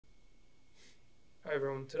Hi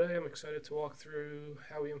everyone, today I'm excited to walk through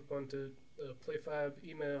how we implemented the PlayFab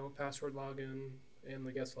email, password login, and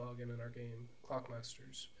the guest login in our game,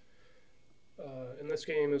 Clockmasters. And this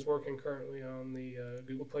game is working currently on the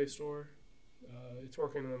Google Play Store. It's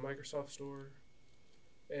working in the Microsoft Store,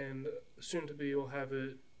 and soon to be we'll have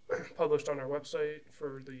it published on our website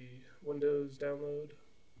for the Windows download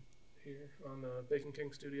here on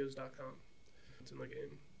baconkingstudios.com. It's in the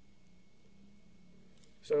game.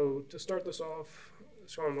 So to start this off,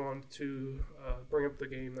 Sean wanted to bring up the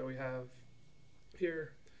game that we have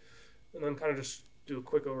here, and then kind of just do a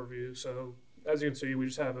quick overview. So as you can see, we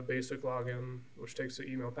just have a basic login, which takes the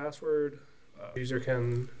email password. The user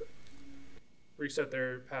can reset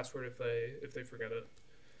their password if they forget it,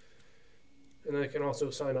 and they can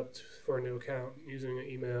also sign up for a new account using an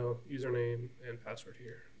email, username, and password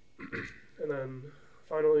here. And then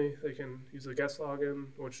finally, they can use the guest login,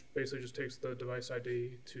 which basically just takes the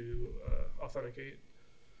DeviceID to authenticate.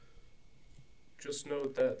 Just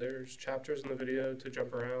note that there's chapters in the video to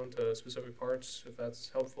jump around to specific parts if that's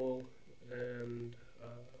helpful. And I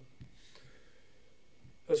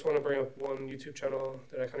just want to bring up one YouTube channel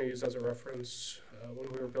that I kind of used as a reference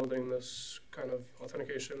when we were building this kind of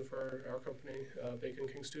authentication for our company, Bacon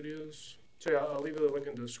King Studios. So yeah, I'll leave the link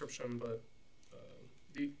in the description, but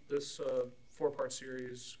this 4-part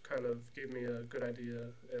series kind of gave me a good idea,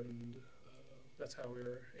 and that's how we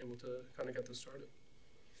were able to kind of get this started.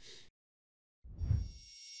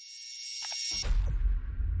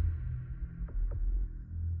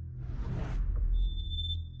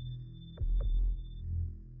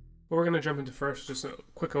 What we're going to jump into first is just a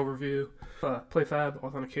quick overview. PlayFab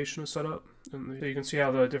authentication is set up, and so you can see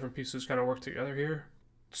how the different pieces kind of work together here.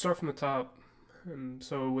 Start from the top, and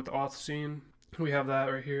so with the auth scene, we have that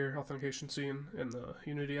right here, authentication scene in the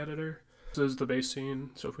Unity editor. This is the base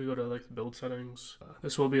scene, so if we go to like the build settings,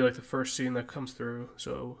 this will be like the first scene that comes through.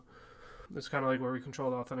 So it's kind of like where we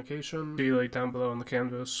control the authentication. See like down below on the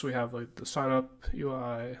canvas, we have like the signup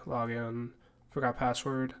UI, login, forgot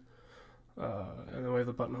password, and then we have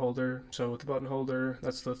the button holder. So with the button holder,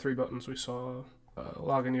 that's the 3 buttons we saw.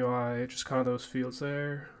 Login UI, just kind of those fields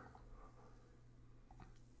there.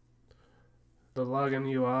 The login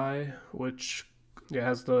UI, which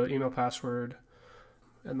has the email password,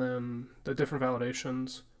 and then the different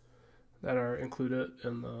validations that are included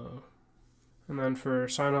in the. And then for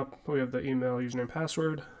sign up, we have the email, username,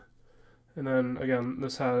 password, and then again,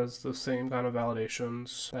 this has the same kind of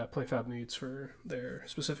validations that PlayFab needs for their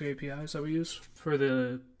specific APIs that we use. For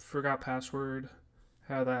the forgot password,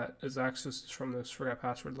 how that is accessed from this forgot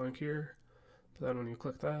password link here. But then when you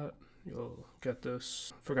click that, you'll get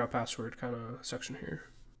this forgot password kind of section here.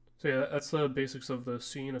 So yeah, that's the basics of the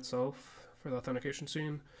scene itself for the authentication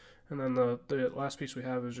scene. And then the last piece we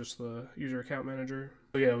have is just the user account manager.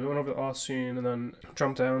 So yeah, we went over the auth scene and then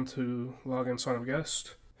jumped down to login sign up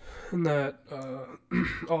guest. And that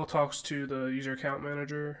all talks to the user account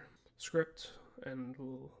manager script, and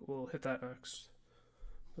we'll hit that next.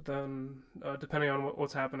 But then, depending on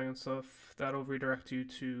what's happening and stuff, that'll redirect you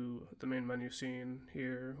to the main menu scene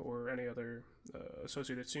here or any other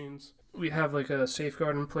associated scenes. We have like a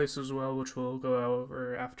safeguard in place as well, which we'll go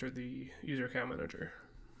over after the user account manager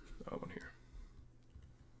one here.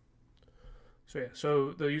 So yeah,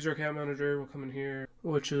 so the user account manager will come in here,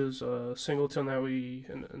 which is a singleton that we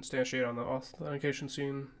instantiate on the authentication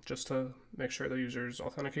scene just to make sure the user's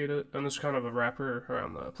authenticated. And this is kind of a wrapper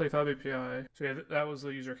around the PlayFab API. So yeah, that was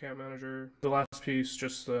the user account manager. The last piece,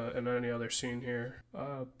 just in any other scene here.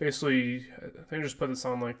 Basically, I think I just put this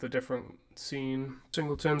on like the different scene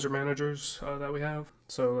singletons or managers that we have.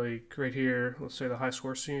 So like right here, let's say the high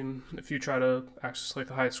score scene. If you try to access like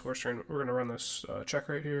the high score screen, we're gonna run this check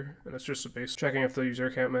right here, and it's just a base checking if the user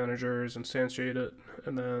account manager is instantiated,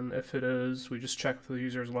 and then if it is, we just check if the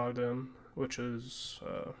user is logged in, which is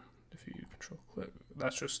if you control click,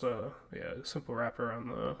 that's just a simple wrapper on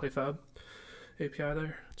the PlayFab API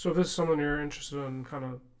there. So if this is something you're interested in kind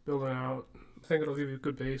of building out, I think it'll give you a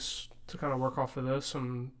good base to kind of work off of this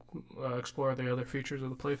and explore the other features of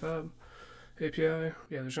the PlayFab API.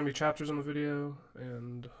 Yeah, there's going to be chapters in the video,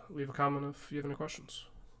 and leave a comment if you have any questions.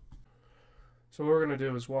 So what we're going to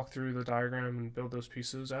do is walk through the diagram and build those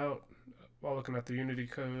pieces out while looking at the Unity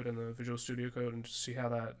code and the Visual Studio code and just see how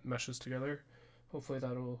that meshes together. Hopefully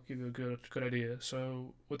that'll give you a good idea.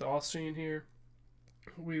 So with the auth scene here,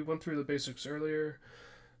 we went through the basics earlier,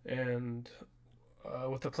 and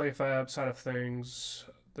with the PlayFab side of things,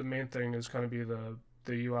 the main thing is going to be the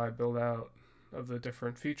UI build out of the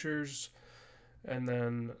different features. and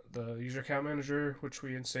then the user account manager, which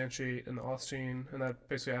we instantiate in the auth scene, and that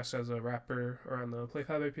basically acts as a wrapper around the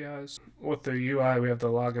PlayFab APIs. With the UI, we have the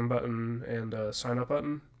login button and a sign up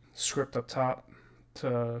button. Script up top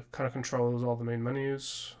to kind of controls all the main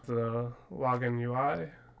menus. The login UI,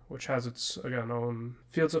 which has its, again, own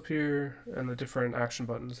fields up here and the different action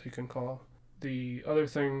buttons that you can call. The other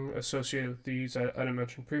thing associated with these I didn't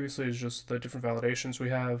mention previously is just the different validations we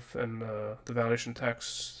have and the validation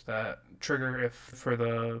texts that trigger if for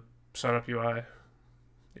the signup UI.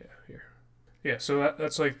 Yeah, here. Yeah, so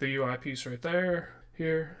that's like the UI piece right there,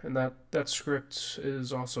 here, and that script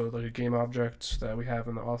is also like a game object that we have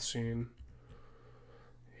in the auth scene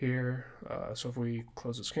here. So if we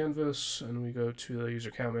close this canvas and we go to the user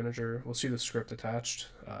account manager, we'll see the script attached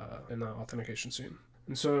in the authentication scene.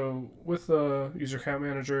 And so with the user account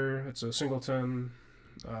manager, it's a singleton,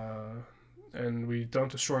 and we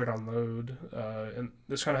don't destroy it on load. And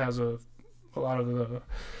this kind of has a lot of the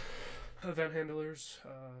event handlers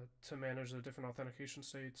to manage the different authentication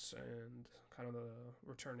states and kind of the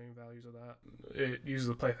returning values of that. It uses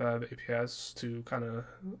the PlayFab APIs to kind of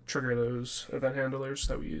trigger those event handlers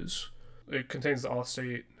that we use. It contains the auth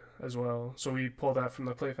state as well, so we pull that from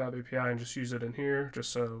the PlayFab API and just use it in here,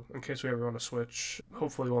 just so in case we ever want to switch,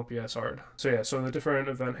 hopefully it won't be as hard. So yeah, so the different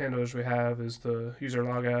event handlers we have is the user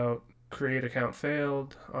logout, create account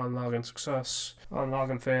failed, on login success, on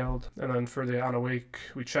login failed, and then for the on awake,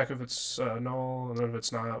 we check if it's null, and then if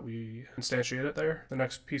it's not, we instantiate it there. The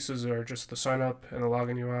next pieces are just the sign up and the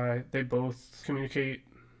login UI. They both communicate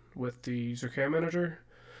with the user account manager,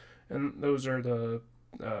 and those are the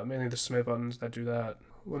mainly the submit buttons that do that.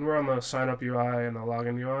 When we're on the sign up UI and the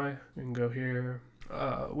login UI, we can go here.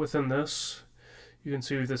 Within this, you can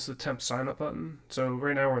see this attempt sign up button. So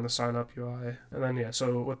right now we're in the sign up UI. And then, yeah,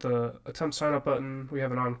 so with the attempt sign up button, we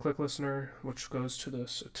have an on click listener, which goes to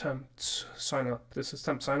this attempt sign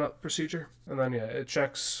up procedure. And then, yeah, it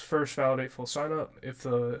checks first validate full sign up. If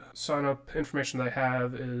the sign up information they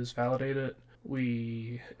have is validated,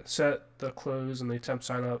 we set the close and the attempt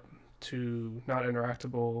sign up to not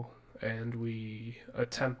interactable, and we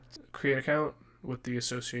attempt create account with the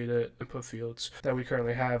associated input fields that we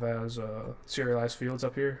currently have as serialized fields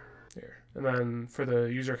up here. And then for the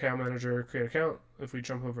user account manager create account, if we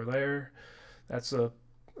jump over there, that's a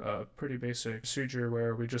pretty basic procedure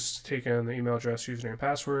where we just take in the email address, username,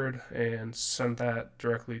 password, and send that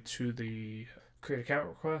directly to the create account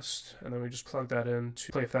request, and then we just plug that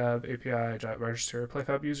into PlayFab API.register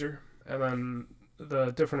PlayFab user. And then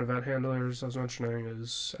the different event handlers I was mentioning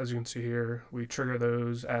is, as you can see here, we trigger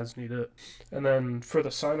those as needed. And then for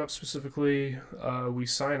the sign up specifically, we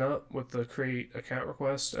sign up with the create account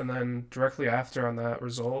request, and then directly after on that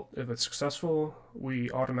result, if it's successful,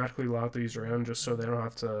 we automatically log the user in just so they don't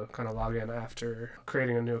have to kind of log in after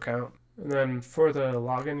creating a new account. And then for the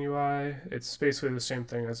login UI, it's basically the same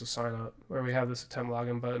thing as a sign up, where we have this attempt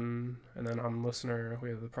login button, and then on listener, we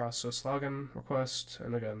have the process login request,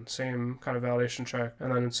 and again, same kind of validation check.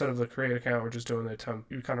 And then instead of the create account, we're just doing the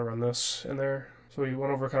attempt. You kind of run this in there. So we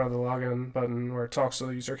went over kind of the login button where it talks to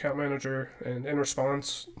the user account manager, and in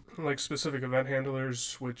response, like specific event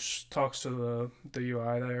handlers, which talks to the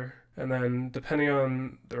UI there. And then depending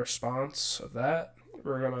on the response of that,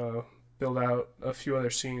 we're gonna build out a few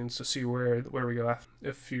other scenes to see where we go after.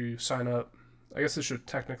 If you sign up, I guess this should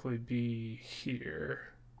technically be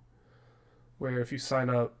here, where if you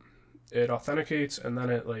sign up, it authenticates and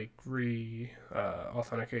then it like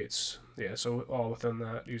authenticates. Yeah, so all within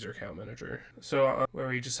that user account manager. So where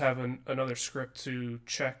we just have another script to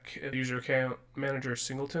check if the user account manager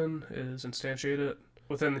singleton is instantiated.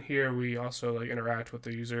 Within here, we also like interact with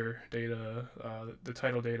the user data, the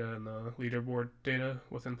title data, and the leaderboard data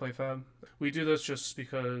within PlayFab. We do this just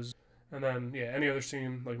because, and then yeah, any other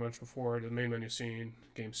scene like I mentioned before, the main menu scene,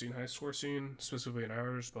 game scene, high score scene, specifically in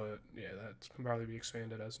ours, but yeah, that can probably be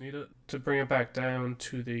expanded as needed. To bring it back down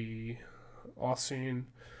to the auth scene,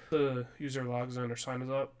 the user logs in or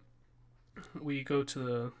signs up. We go to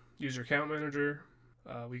the user account manager.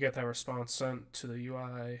 We get that response sent to the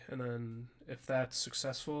UI, and then if that's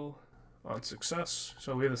successful, on success.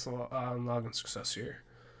 So we have this on login success here.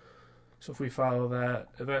 So if we follow that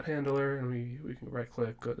event handler and we can right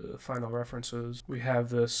click, go to final references, we have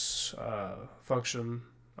this function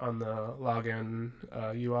on the login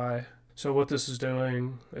UI. So what this is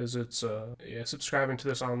doing is it's subscribing to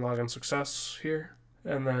this on login success here.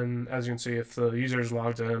 And then as you can see, if the user is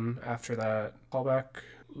logged in after that callback,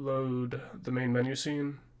 load the main menu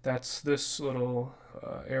scene. That's this little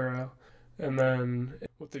arrow. And then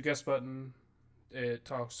with the guest button, it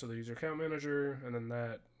talks to the user account manager, and then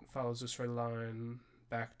that follows this red line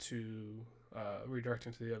back to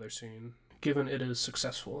redirecting to the other scene. given it is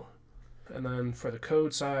successful. And then for the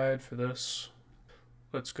code side for this,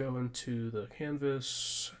 let's go into the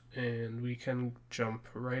canvas and we can jump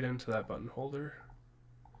right into that button holder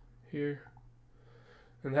here.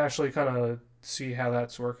 And to actually kind of see how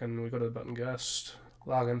that's working, we go to the button guest,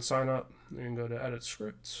 login sign up, we can go to edit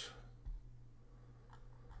scripts.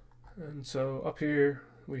 And so up here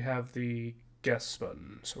we have the guest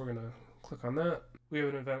button. So we're gonna click on that. We have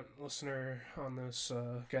an event listener on this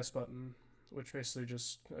guest button, which basically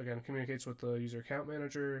just, again, communicates with the user account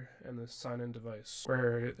manager and the sign-in device,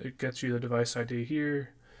 where it gets you the device ID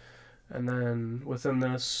here. And then within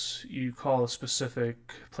this, you call a specific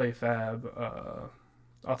PlayFab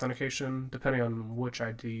authentication, depending on which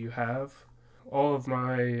ID you have. All of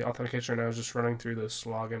my authentication right now is just running through this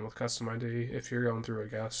login with custom ID if you're going through a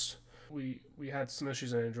guest. We had some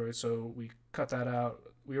issues in Android, so we cut that out.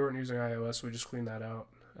 We weren't using iOS, we just cleaned that out.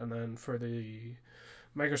 And then for the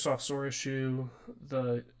Microsoft Store issue,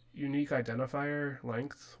 the unique identifier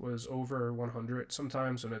length was over 100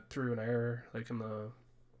 sometimes, and it threw an error like in the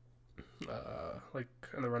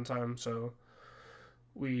runtime. So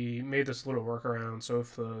we made this little workaround. So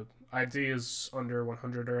if the ID is under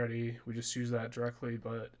 100 already, we just use that directly.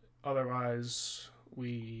 But otherwise,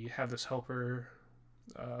 we have this helper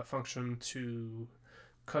function to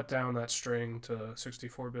cut down that string to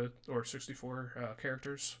 64-bit or 64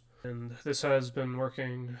 characters. And this has been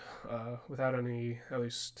working without any, at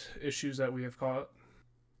least, issues that we have caught.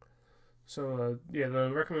 So yeah,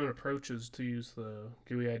 the recommended approach is to use the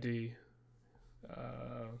GUI ID,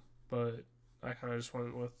 but I kind of just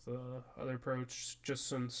went with the other approach, just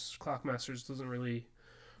since ClockMasters doesn't really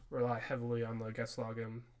rely heavily on the guest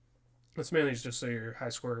login. It's mainly just so your high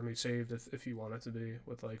score can be saved if you want it to be,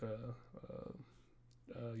 with like a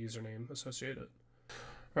username associated.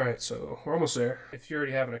 Alright, so we're almost there. If you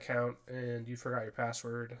already have an account and you forgot your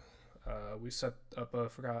password, we set up a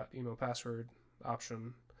forgot email password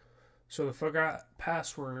option. So the forgot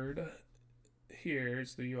password here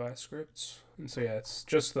is the UI scripts. And so yeah, it's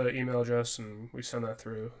just the email address and we send that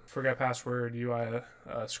through. Forgot password UI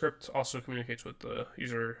script also communicates with the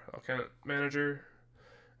user account manager.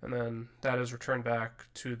 And then that is returned back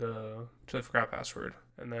to the forgot password.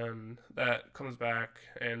 And then that comes back,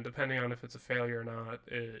 and depending on if it's a failure or not,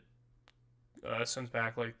 it sends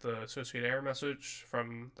back like the associated error message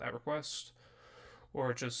from that request,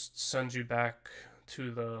 or it just sends you back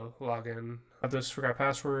to the login of this forgot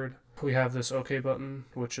password. We have this OK button,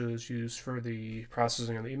 which is used for the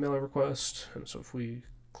processing of the email request. And so if we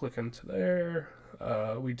click into there,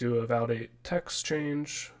 we do a validate text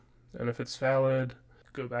change, and if it's valid,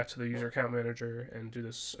 go back to the user account manager and do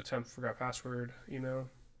this attempt forgot password email,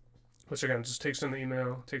 which again just takes in the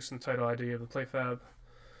email, takes in the title ID of the PlayFab,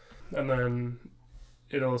 and then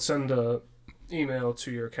it'll send a email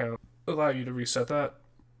to your account, allow you to reset that.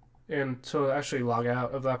 And to actually log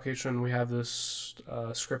out of the application, we have this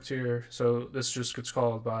script here. So this just gets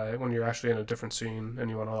called by when you're actually in a different scene and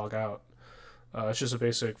you want to log out. It's just a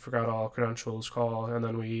basic forgot all credentials call, and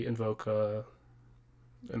then we invoke an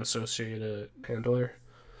associated handler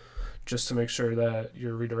just to make sure that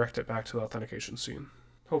you're redirected back to the authentication scene.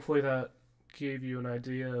 Hopefully that gave you an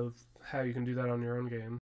idea of how you can do that on your own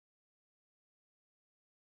game.